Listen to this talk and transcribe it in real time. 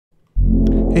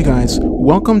Hey guys,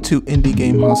 welcome to Indie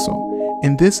Game Hustle.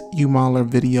 In this UModeler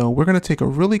video, we're going to take a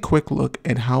really quick look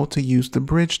at how to use the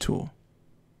bridge tool.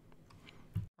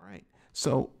 Alright,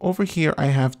 so over here I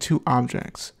have two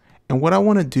objects, and what I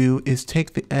want to do is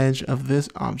take the edge of this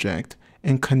object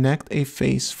and connect a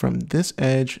face from this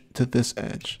edge to this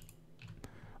edge.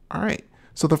 Alright,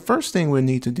 so the first thing we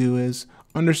need to do is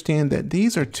understand that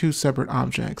these are two separate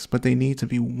objects, but they need to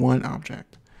be one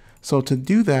object. So to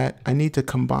do that, I need to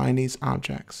combine these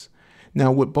objects.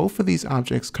 Now with both of these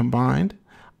objects combined,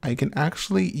 I can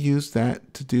actually use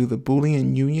that to do the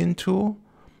Boolean union tool,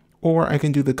 or I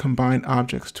can do the combine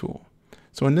objects tool.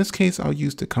 So in this case, I'll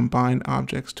use the combine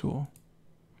objects tool.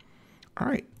 All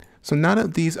right, so now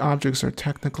that these objects are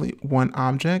technically one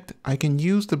object, I can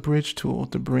use the bridge tool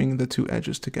to bring the two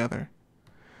edges together.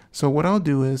 So what I'll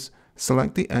do is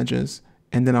select the edges,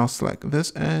 and then I'll select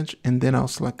this edge, and then I'll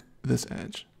select this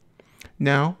edge.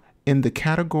 Now, in the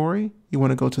category, you want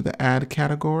to go to the add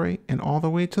category, and all the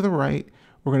way to the right,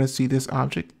 we're going to see this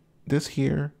object, this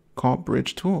here, called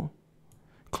bridge tool.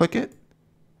 Click it,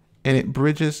 and it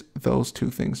bridges those two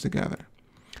things together.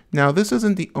 Now, this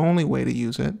isn't the only way to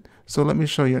use it, so let me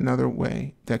show you another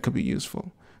way that could be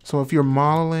useful. So if you're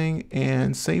modeling,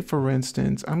 and say for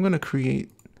instance, I'm going to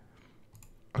create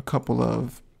a couple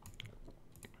of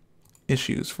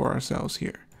issues for ourselves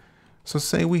here. So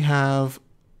say we have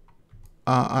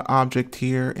an object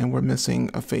here, and we're missing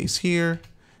a face here,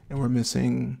 and we're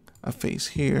missing a face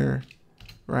here,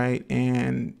 right?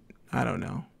 And I don't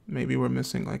know, maybe we're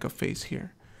missing like a face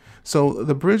here. So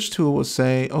the bridge tool will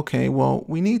say, okay, well,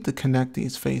 we need to connect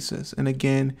these faces. And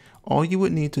again, all you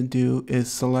would need to do is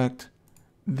select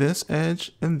this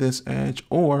edge and this edge,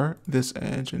 or this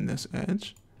edge and this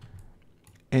edge,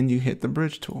 and you hit the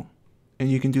bridge tool. And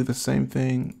you can do the same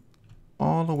thing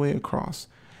all the way across.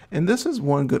 And this is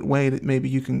one good way that maybe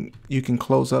you can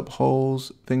close up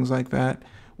holes, things like that,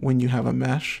 when you have a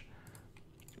mesh.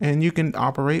 And you can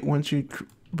operate once you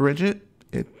bridge it.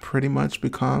 It pretty much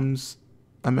becomes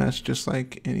a mesh just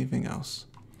like anything else.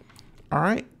 All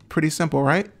right, pretty simple,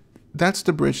 right? That's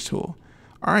the bridge tool.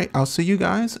 All right, I'll see you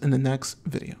guys in the next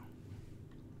video.